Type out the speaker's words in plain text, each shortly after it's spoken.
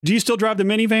Do you still drive the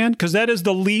minivan? Because that is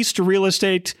the least real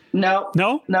estate. No.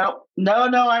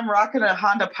 I'm rocking a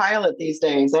Honda Pilot these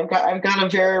days. I've got a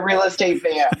very real estate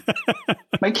van.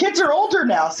 My kids are older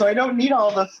now, so I don't need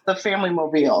all the family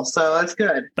mobile. So that's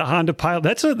good. The Honda Pilot.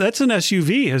 That's an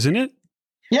SUV, isn't it?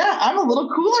 Yeah, I'm a little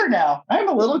cooler now.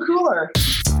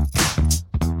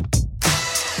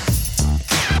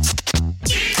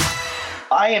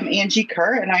 I am Angie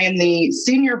Kerr, and I am the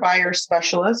Senior Buyer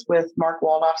Specialist with Mark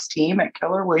Waldhoff's team at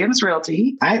Keller Williams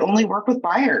Realty. I only work with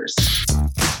buyers.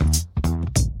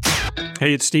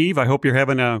 Hey, it's Steve. I hope you're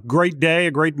having a great day,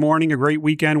 a great morning, a great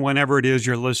weekend, whenever it is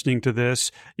you're listening to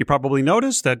this. You probably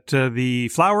noticed that the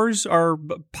flowers are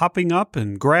popping up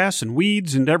and grass and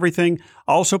weeds and everything,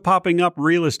 also popping up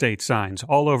real estate signs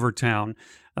all over town.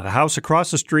 The house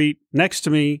across the street next to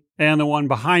me and the one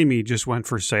behind me just went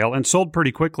for sale and sold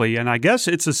pretty quickly. And I guess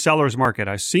it's a seller's market.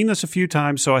 I've seen this a few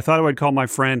times, so I thought I would call my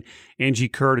friend Angie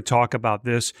Kerr to talk about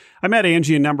this. I met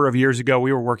Angie a number of years ago.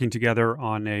 We were working together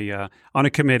on a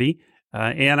committee.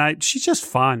 She's just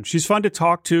fun. She's fun to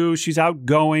talk to. She's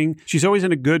outgoing. She's always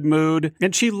in a good mood,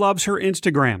 and she loves her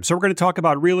Instagram. So we're going to talk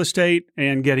about real estate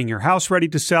and getting your house ready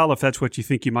to sell if that's what you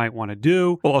think you might want to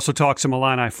do. We'll also talk some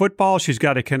Illini football. She's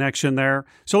got a connection there.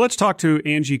 So let's talk to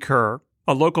Angie Kerr,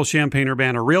 a local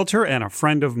Champaign-Urbana realtor and a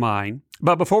friend of mine.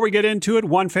 But before we get into it,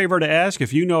 one favor to ask: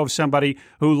 if you know of somebody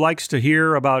who likes to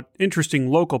hear about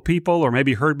interesting local people, or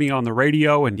maybe heard me on the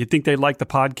radio and you think they'd like the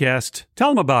podcast, tell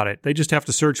them about it. They just have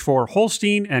to search for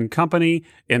Holstein and Company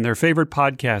in their favorite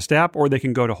podcast app, or they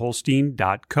can go to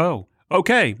holstein.co.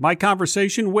 Okay, my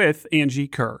conversation with Angie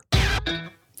Kerr.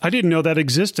 I didn't know that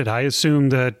existed. I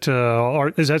assumed that,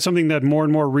 is that something that more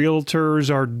and more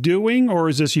realtors are doing, or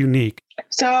is this unique?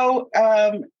 So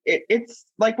it's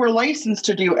like we're licensed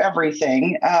to do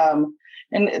everything.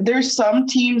 And there's some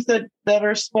teams that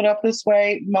are split up this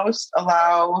way. Most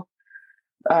allow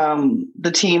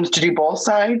the teams to do both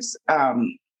sides.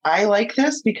 I like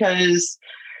this because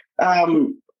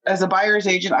as a buyer's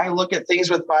agent, I look at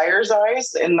things with buyer's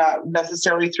eyes and not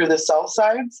necessarily through the sell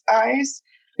side's eyes.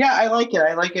 Yeah, I like it.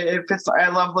 I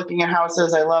love looking at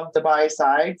houses. I love the buy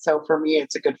side. So for me,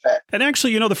 it's a good fit. And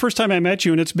actually, the first time I met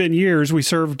you, and it's been years, we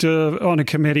served on a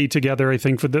committee together, I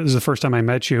think, this is the first time I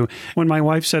met you. When my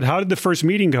wife said, "How did the first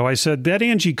meeting go?" I said, "That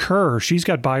Angie Kerr, she's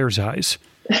got buyer's eyes."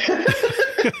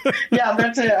 Yeah,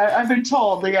 that's it. I've been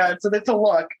told. Yeah, so that's a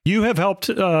look. You have helped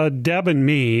Deb and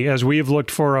me as we have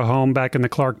looked for a home back in the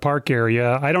Clark Park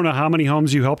area. I don't know how many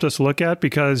homes you helped us look at,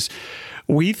 because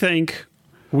we think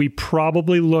we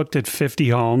probably looked at 50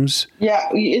 homes. Yeah,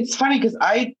 it's funny because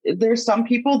there's some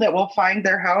people that will find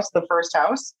their house the first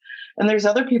house, and there's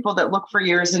other people that look for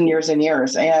years and years and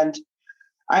years. And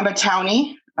I'm a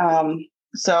townie,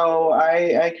 so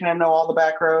I kind of know all the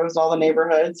back rows, all the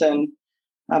neighborhoods, and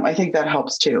I think that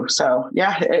helps too. So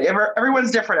yeah,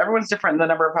 everyone's different. Everyone's different in the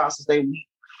number of houses they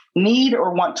need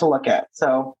or want to look at.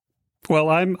 So. Well,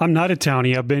 I'm not a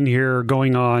townie. I've been here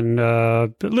going on a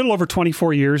little over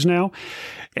 24 years now.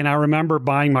 And I remember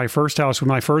buying my first house with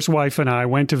my first wife, and I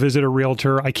went to visit a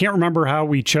realtor. I can't remember how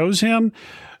we chose him.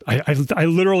 I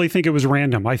literally think it was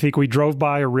random. I think we drove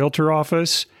by a realtor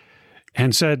office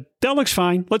and said, "That looks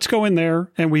fine. Let's go in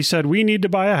there." And we said, "We need to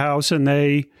buy a house." And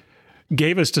they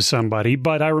gave us to somebody.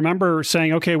 But I remember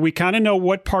saying, okay, we kind of know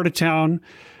what part of town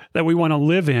that we want to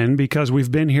live in because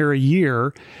we've been here a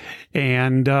year.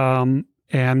 And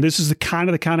this is the kind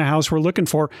of house we're looking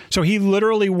for. So he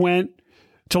literally went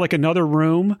to like another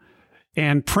room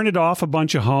and printed off a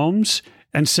bunch of homes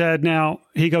and said, now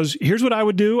he goes, "Here's what I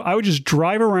would do. I would just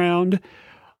drive around,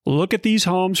 look at these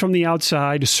homes from the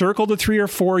outside, circle the 3 or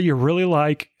 4 you really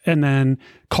like, and then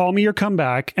call me or come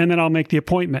back, and then I'll make the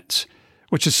appointments,"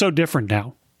 which is so different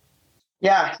now.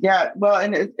 Yeah. Well,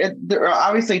 and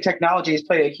obviously technology has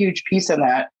played a huge piece in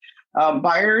that.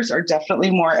 Buyers are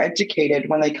definitely more educated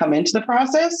when they come into the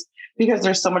process because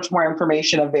there's so much more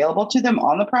information available to them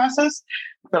on the process.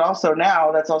 But also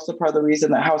now, that's also part of the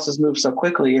reason that houses move so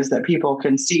quickly is that people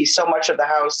can see so much of the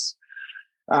house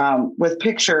with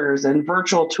pictures and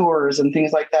virtual tours and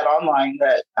things like that online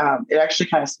that it actually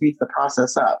kind of speeds the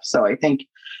process up. So I think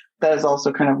that is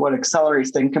also kind of what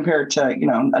accelerates things compared to,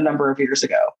 a number of years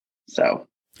ago. So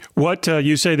what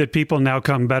you say that people now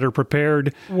come better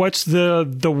prepared. What's the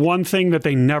one thing that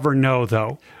they never know,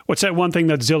 though? What's that one thing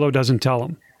that Zillow doesn't tell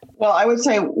them? Well, I would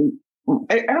say,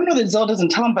 I don't know that Zillow doesn't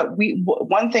tell them, but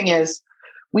one thing is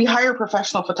we hire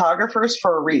professional photographers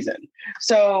for a reason.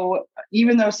 So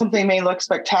even though something may look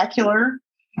spectacular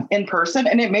in person,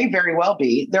 and it may very well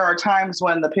be, there are times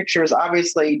when the pictures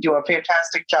obviously do a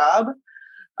fantastic job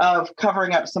of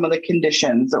covering up some of the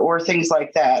conditions or things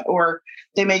like that. Or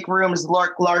they make rooms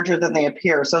look larger than they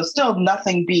appear. So still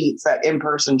nothing beats that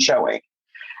in-person showing.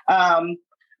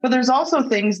 But there's also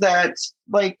things that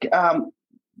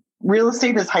real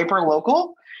estate is hyper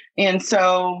local. And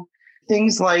so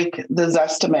things like the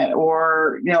Zestimate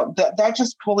or, that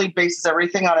just fully bases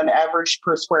everything on an average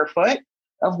per square foot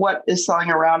of what is selling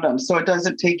around them. So it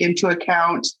doesn't take into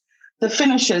account the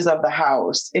finishes of the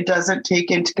house. It doesn't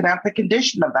take into account the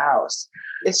condition of the house.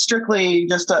 It's strictly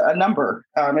just a number.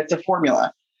 It's a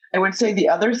formula. I would say the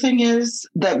other thing is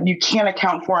that you can't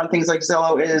account for on things like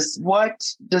Zillow is what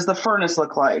does the furnace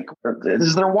look like?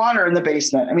 Is there water in the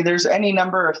basement? I mean, there's any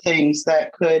number of things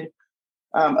that could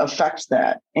affect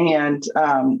that. And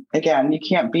again, you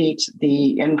can't beat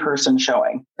the in-person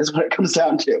showing is what it comes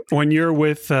down to. When you're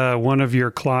with one of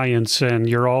your clients and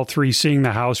you're all three seeing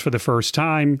the house for the first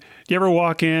time, do you ever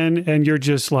walk in and you're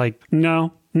just like,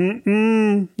 no,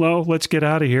 well, let's get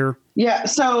out of here? Yeah.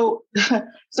 So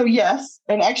yes.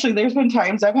 And actually, there's been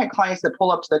times I've had clients that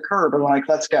pull up to the curb and like,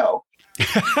 let's go.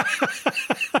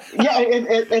 Yeah,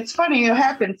 it's funny. It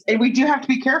happens. And we do have to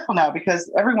be careful now because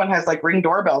everyone has like Ring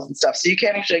doorbells and stuff. So you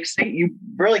can't actually you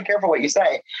really careful what you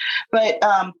say. But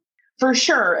for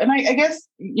sure. And I guess,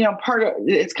 part of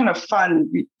it's kind of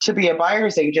fun to be a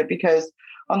buyer's agent because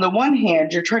on the one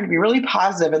hand, you're trying to be really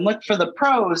positive and look for the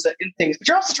pros and things, but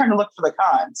you're also trying to look for the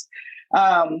cons.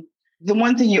 The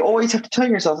one thing you always have to tell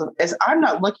yourself is I'm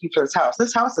not looking for this house.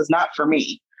 This house is not for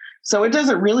me. So it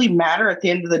doesn't really matter at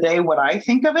the end of the day what I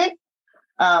think of it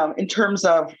in terms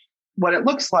of what it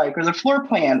looks like or the floor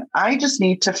plan. I just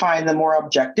need to find the more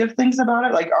objective things about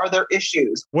it. Like, are there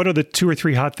issues? What are the 2 or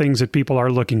 3 hot things that people are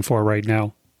looking for right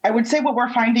now? I would say what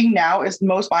we're finding now is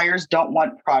most buyers don't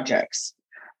want projects.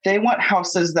 They want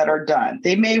houses that are done.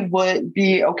 They would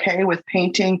be okay with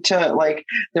painting to like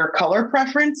their color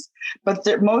preference, but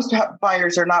most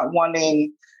buyers are not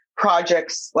wanting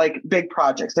projects, like big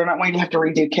projects. They're not wanting to have to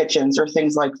redo kitchens or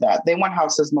things like that. They want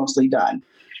houses mostly done.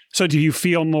 So do you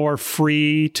feel more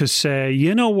free to say,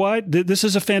 you know what, this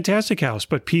is a fantastic house,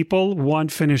 but people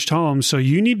want finished homes. So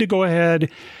you need to go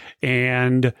ahead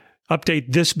and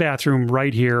update this bathroom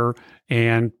right here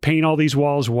and paint all these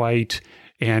walls white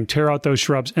and tear out those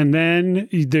shrubs. And then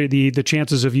the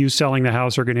chances of you selling the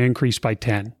house are going to increase by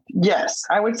 10. Yes,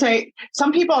 I would say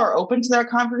some people are open to that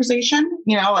conversation.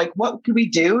 Like what could we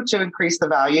do to increase the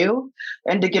value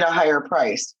and to get a higher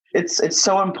price? It's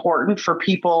so important for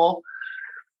people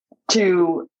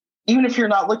to, even if you're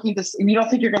not looking to, you don't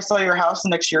think you're going to sell your house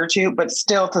in the next year or two, but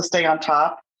still to stay on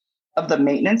top of the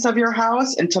maintenance of your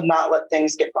house and to not let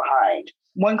things get behind.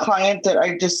 One client that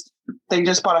they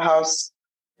just bought a house.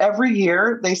 Every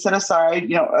year they set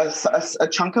aside, a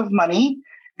chunk of money,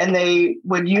 and they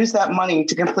would use that money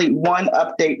to complete one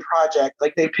update project.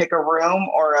 Like they pick a room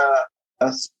or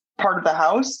a part of the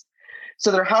house. So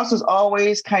their house was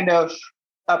always kind of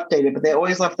updated, but they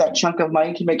always left that chunk of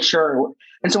money to make sure.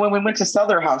 And so when we went to sell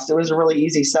their house, it was a really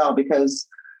easy sell because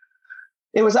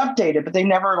it was updated, but they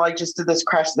never just did this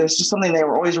crash. There's just something they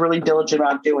were always really diligent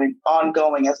about doing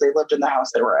ongoing as they lived in the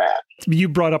house they were at. You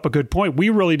brought up a good point. We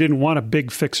really didn't want a big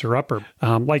fixer-upper.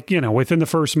 Within the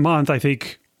first month, I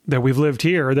think that we lived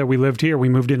here, we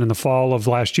moved in the fall of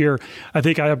last year. I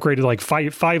think I upgraded like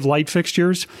five light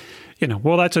fixtures.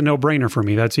 Well, that's a no-brainer for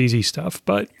me. That's easy stuff.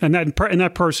 And that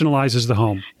personalizes the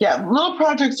home. Yeah, little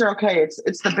projects are okay.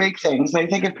 It's the big things. I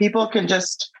think if people can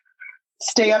just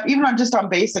stay up, even on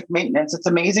basic maintenance. It's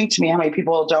amazing to me how many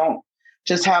people don't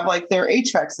just have like their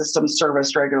HVAC system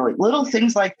serviced regularly. Little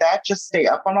things like that, just stay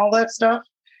up on all that stuff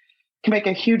can make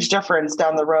a huge difference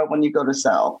down the road when you go to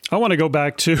sell. I want to go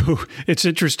back to, it's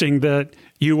interesting that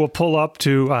you will pull up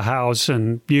to a house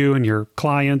and you and your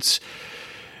clients,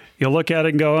 you'll look at it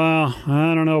and go, oh,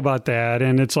 I don't know about that.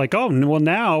 And it's like, oh, well,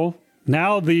 now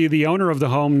the owner of the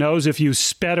home knows if you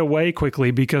sped away quickly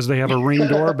because they have a Ring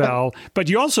doorbell. But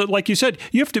you also, like you said,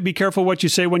 you have to be careful what you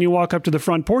say when you walk up to the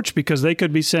front porch because they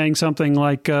could be saying something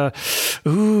like,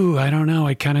 ooh, I don't know,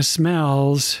 it kind of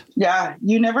smells. Yeah,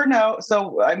 you never know.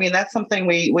 So, I mean, that's something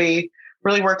we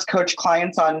really work to coach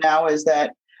clients on now is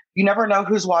that you never know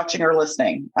who's watching or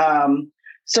listening.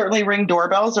 Certainly Ring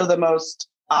doorbells are the most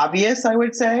obvious, I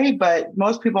would say, but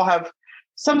most people have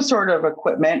some sort of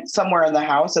equipment somewhere in the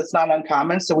house. It's not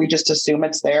uncommon. So we just assume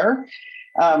it's there.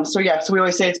 So we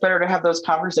always say it's better to have those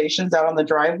conversations out on the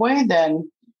driveway than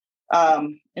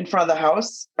in front of the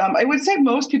house. I would say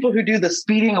most people who do the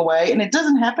speeding away, and it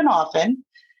doesn't happen often,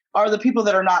 are the people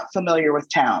that are not familiar with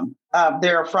town.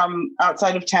 They're from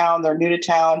outside of town. They're new to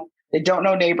town. They don't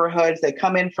know neighborhoods. They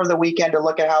come in for the weekend to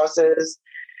look at houses.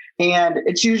 And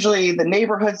it's usually the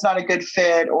neighborhood's not a good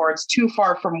fit, or it's too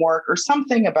far from work, or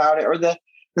something about it, or the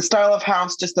style of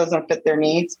house just doesn't fit their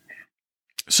needs.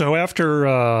 So after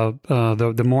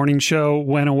the morning show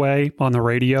went away on the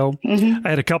radio, I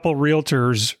had a couple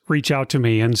realtors reach out to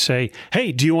me and say,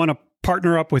 "Hey, do you want to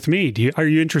partner up with me? Are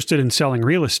you interested in selling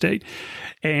real estate?"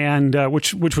 And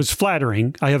which was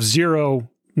flattering. I have zero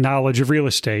knowledge of real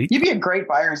estate. You'd be a great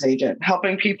buyer's agent,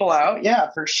 helping people out. Yeah,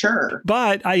 for sure.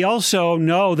 But I also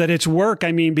know that it's work.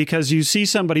 I mean, because you see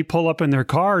somebody pull up in their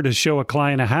car to show a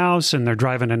client a house and they're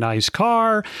driving a nice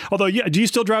car. Although, yeah, do you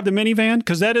still drive the minivan?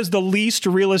 Because that is the least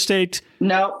real estate.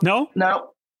 No.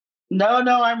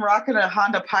 I'm rocking a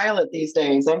Honda Pilot these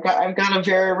days. I've got a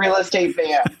very real estate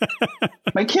van.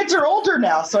 My kids are older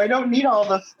now, so I don't need all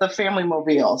the family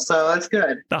mobile. So that's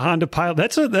good. The Honda Pilot.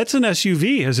 That's an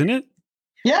SUV, isn't it?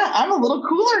 Yeah, I'm a little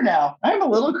cooler now.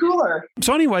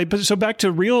 So anyway, so back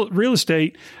to real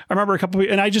estate. I remember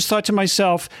and I just thought to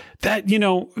myself that,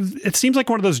 it seems like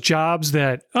one of those jobs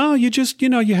that,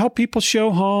 you help people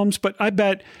show homes, but I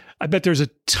bet there's a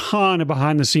ton of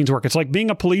behind the scenes work. It's like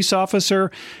being a police officer.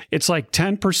 It's like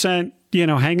 10%,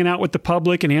 hanging out with the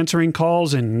public and answering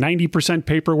calls and 90%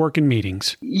 paperwork and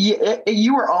meetings.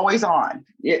 You were always on.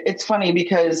 It's funny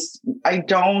because I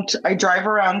drive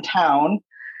around town.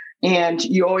 And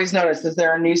you always notice, is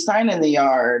there a new sign in the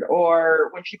yard?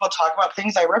 Or when people talk about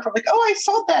things, I refer like, oh, I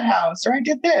sold that house or I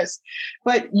did this.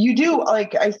 But you do,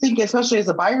 I think, especially as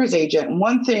a buyer's agent,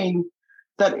 one thing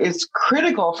that is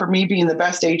critical for me being the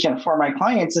best agent for my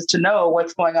clients is to know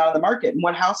what's going on in the market and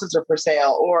what houses are for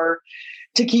sale, or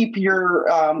to keep your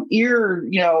ear,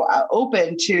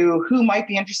 open to who might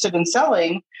be interested in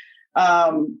selling.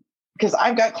 Because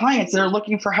I've got clients that are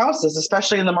looking for houses,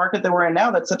 especially in the market that we're in now.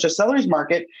 That's such a seller's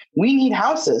market. We need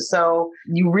houses. So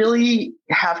you really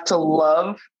have to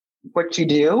love what you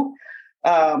do,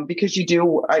 because you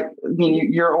do.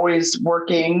 You're always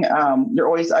working.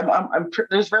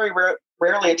 There's very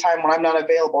rarely a time when I'm not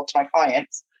available to my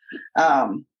clients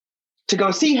to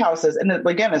go see houses. And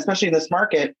again, especially in this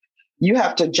market, you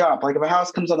have to jump. Like if a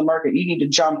house comes on the market, you need to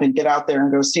jump and get out there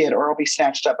and go see it, or it'll be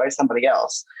snatched up by somebody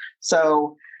else.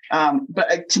 So.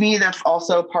 But to me, that's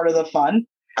also part of the fun.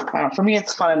 For me,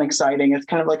 it's fun and exciting. It's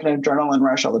kind of like an adrenaline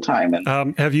rush all the time. And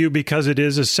have you, because it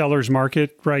is a seller's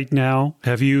market right now,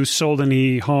 have you sold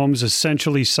any homes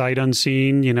essentially sight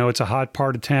unseen? It's a hot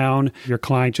part of town. Your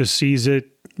client just sees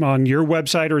it on your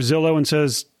website or Zillow and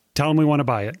says, tell them we want to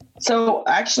buy it. So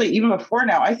actually, even before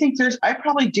now, I think I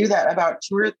probably do that about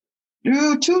 1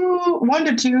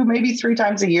 to 2, maybe 3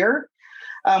 times a year.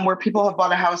 Where people have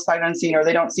bought a house sight unseen, or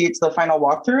they don't see it to the final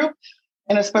walkthrough.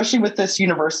 And especially with this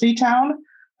university town,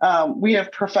 we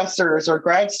have professors or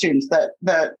grad students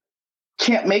that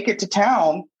can't make it to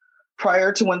town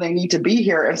prior to when they need to be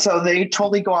here. And so they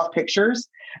totally go off pictures.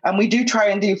 And we do try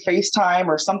and do FaceTime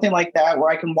or something like that,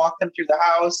 where I can walk them through the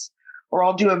house, or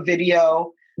I'll do a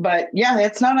video. But yeah,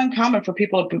 it's not uncommon for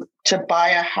people to buy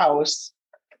a house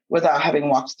without having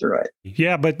walked through it.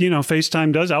 Yeah, but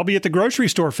FaceTime does. I'll be at the grocery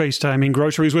store FaceTiming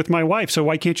groceries with my wife. So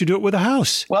why can't you do it with a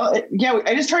house? Well,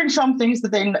 I just try and show them things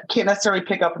that they can't necessarily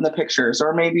pick up in the pictures,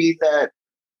 or maybe that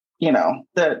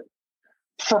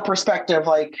for perspective,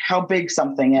 like how big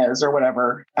something is or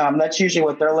whatever. That's usually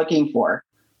what they're looking for.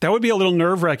 That would be a little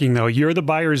nerve-wracking, though. You're the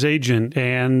buyer's agent,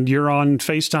 and you're on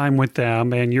FaceTime with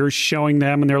them, and you're showing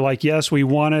them, and they're like, yes, we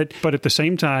want it. But at the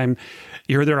same time,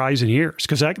 you're their eyes and ears,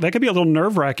 because that could be a little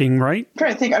nerve-wracking, right? I'm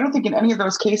trying to think. I don't think in any of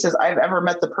those cases I've ever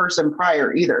met the person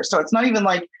prior either. So it's not even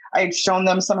like I had shown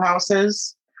them some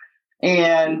houses,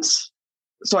 and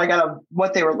so I got a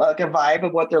vibe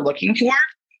of what they're looking for.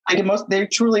 They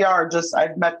truly are just,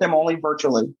 I've met them only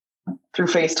virtually through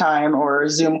FaceTime or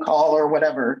Zoom call or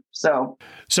whatever. So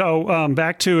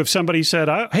back to, if somebody said,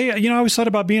 hey, I always thought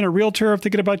about being a realtor, I'm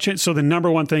thinking about change. So the number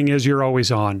one thing is you're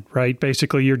always on, right?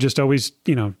 Basically, you're just always,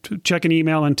 checking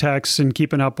email and texts and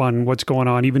keeping up on what's going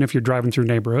on, even if you're driving through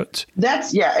neighborhoods.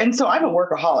 And so I'm a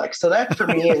workaholic. So that for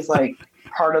me is like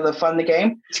part of the fun of the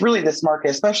game. It's really this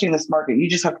market, especially in this market, you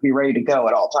just have to be ready to go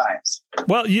at all times.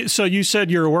 Well, so you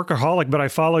said you're a workaholic, but I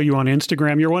follow you on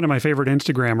Instagram. You're one of my favorite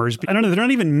Instagrammers. I don't know. They're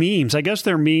not even memes. I guess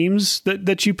they're memes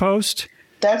that you post.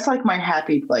 That's like my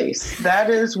happy place. That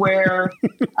is where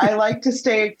I like to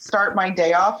start my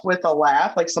day off with a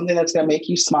laugh, like something that's going to make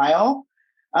you smile.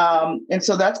 And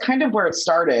so that's kind of where it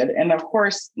started. And of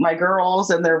course, my girls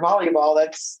and their volleyball,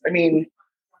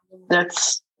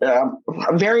 that's a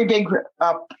very big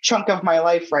chunk of my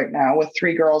life right now with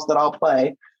 3 girls that I'll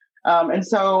play. And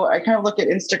so I kind of look at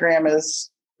Instagram as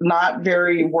not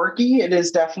very worky. It is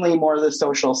definitely more the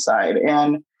social side.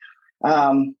 And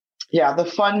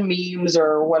the fun memes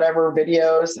or whatever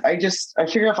videos, I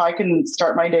figure if I can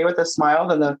start my day with a smile,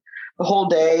 then the whole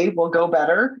day will go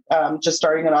better. Just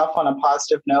starting it off on a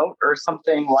positive note or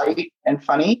something light and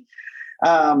funny.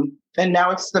 And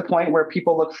now it's to the point where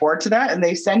people look forward to that and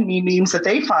they send me memes that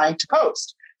they find to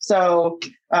post. So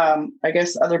I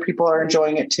guess other people are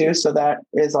enjoying it too. So that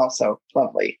is also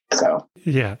lovely. So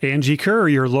yeah, Angie Kerr,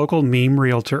 your local meme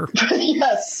realtor.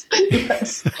 Yes.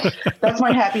 That's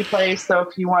my happy place. So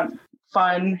if you want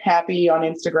fun, happy on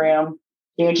Instagram,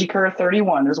 Angie Kerr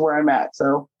 31 is where I'm at.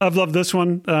 So I've loved this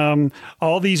one.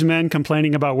 All these men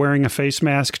complaining about wearing a face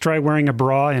mask. Try wearing a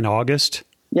bra in August.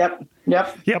 Yep. Yeah.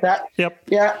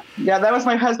 That was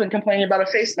my husband complaining about a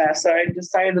face mask. So I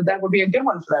decided that would be a good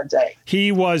one for that day.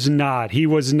 He was not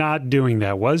doing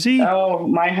that, was he? Oh,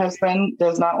 my husband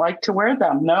does not like to wear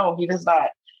them. No, he does not.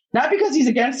 Not because he's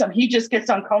against them. He just gets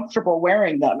uncomfortable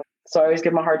wearing them. So I always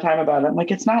give him a hard time about it. I'm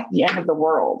like, it's not the end of the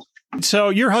world. So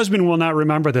your husband will not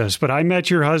remember this, but I met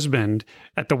your husband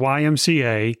at the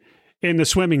YMCA in the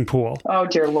swimming pool. Oh,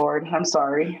 dear Lord. I'm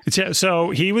sorry. So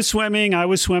he was swimming. I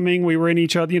was swimming. We were in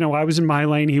each other. I was in my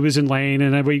lane. He was in lane.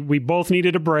 And we both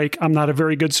needed a break. I'm not a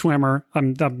very good swimmer.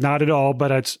 I'm not at all,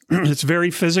 but it's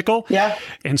very physical. Yeah.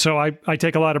 And so I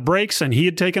take a lot of breaks, and he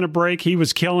had taken a break. He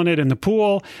was killing it in the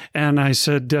pool. And I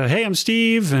said, hey, I'm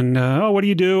Steve. And, what do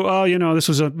you do? Oh, this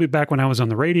was back when I was on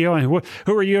the radio. And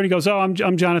who are you? And he goes, oh, I'm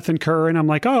Jonathan Kerr. And I'm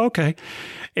like, oh, okay.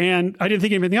 And I didn't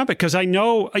think anything of it because I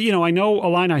know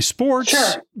Illini sports,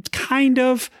 sure, kind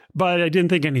of, but I didn't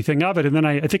think anything of it. And then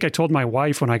I think I told my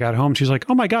wife when I got home, she's like,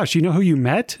 oh my gosh, you know who you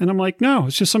met? And I'm like, no,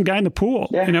 it's just some guy in the pool.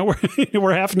 Yeah.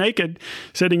 We're half naked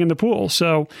sitting in the pool.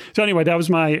 So anyway, that was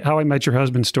my How I Met Your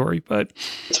Husband story. But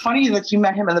it's funny that you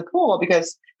met him in the pool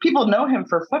because people know him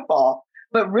for football,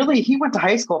 but really he went to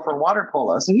high school for water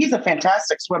polo. So he's a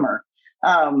fantastic swimmer.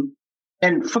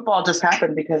 And football just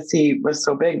happened because he was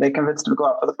so big, they convinced him to go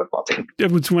out for the football team.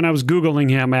 It was when I was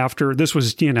Googling him after, this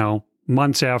was,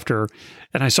 months after,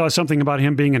 and I saw something about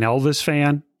him being an Elvis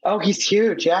fan. Oh, he's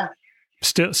huge. Yeah.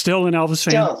 Still an Elvis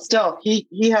fan? Still.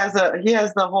 He has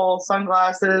the whole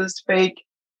sunglasses, fake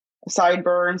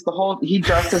sideburns, he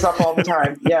dresses up all the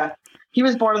time. Yeah. He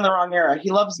was born in the wrong era. He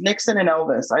loves Nixon and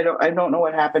Elvis. I don't know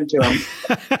what happened to him.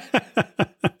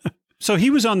 So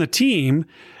he was on the team.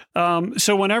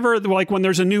 So whenever, when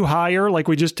there's a new hire, like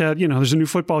we just had, there's a new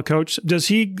football coach, does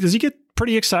he get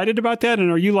pretty excited about that? And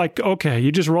are you like, okay,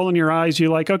 you just rolling your eyes, you're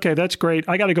like, okay, that's great,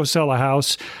 I got to go sell a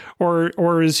house,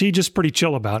 or is he just pretty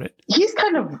chill about it? He's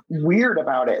kind of weird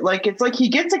about it. Like, it's like he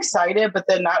gets excited, but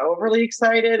then not overly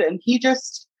excited. And he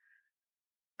just,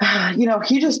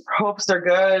 he just hopes they're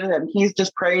good. And he's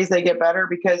just prays they get better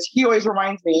because he always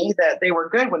reminds me that they were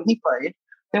good when he played.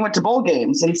 They went to bowl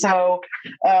games. And so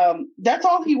that's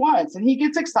all he wants. And he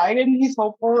gets excited and he's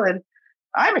hopeful. And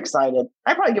I'm excited.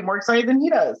 I probably get more excited than he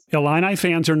does. Illini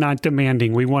fans are not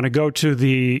demanding. We want to go to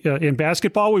in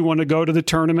basketball, we want to go to the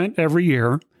tournament every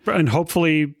year and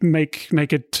hopefully make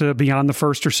it beyond the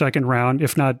first or second round,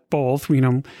 if not both.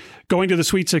 Going to the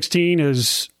Sweet 16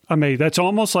 is amazing. That's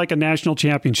almost like a national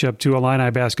championship to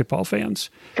Illini basketball fans.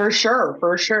 For sure.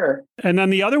 And then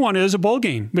the other one is a bowl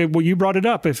game. Well, you brought it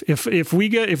up. If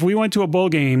we went to a bowl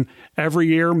game every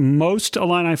year, most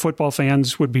Illini football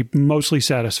fans would be mostly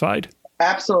satisfied.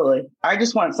 Absolutely. I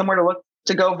just want somewhere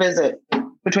to go visit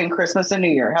between Christmas and New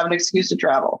Year, have an excuse to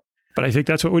travel. But I think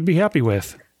that's what we'd be happy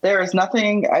with. I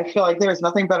feel like there's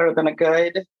nothing better than a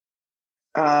good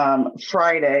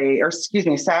Saturday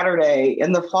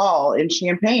in the fall in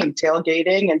Champaign,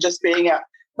 tailgating and just being out.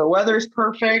 The weather's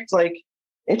perfect. Like,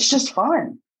 it's just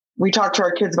fun. We talk to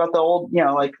our kids about the old,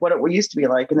 what it used to be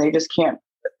like, and they just can't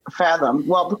fathom.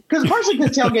 Well, partially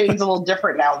because tailgating is a little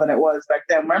different now than it was back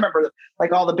then. I remember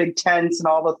all the big tents and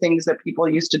all the things that people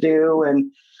used to do.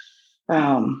 And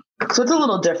so it's a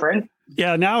little different.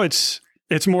 Yeah. Now it's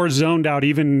more zoned out,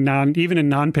 even in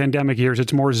non-pandemic years,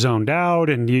 it's more zoned out.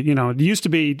 And, it used to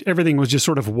be everything was just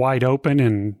sort of wide open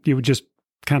and you would just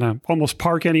kind of almost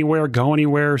park anywhere, go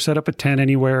anywhere, set up a tent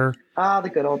anywhere. Ah, the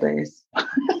good old days.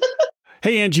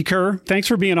 Hey, Angie Kerr, thanks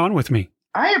for being on with me.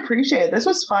 I appreciate it. This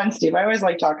was fun, Steve. I always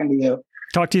like talking to you.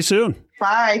 Talk to you soon.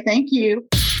 Bye. Thank you.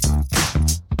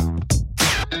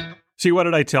 See, what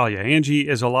did I tell you? Angie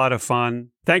is a lot of fun.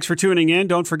 Thanks for tuning in.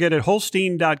 Don't forget at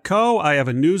Holstein.co, I have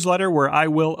a newsletter where I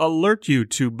will alert you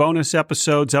to bonus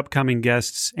episodes, upcoming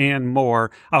guests, and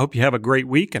more. I hope you have a great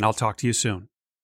week, and I'll talk to you soon.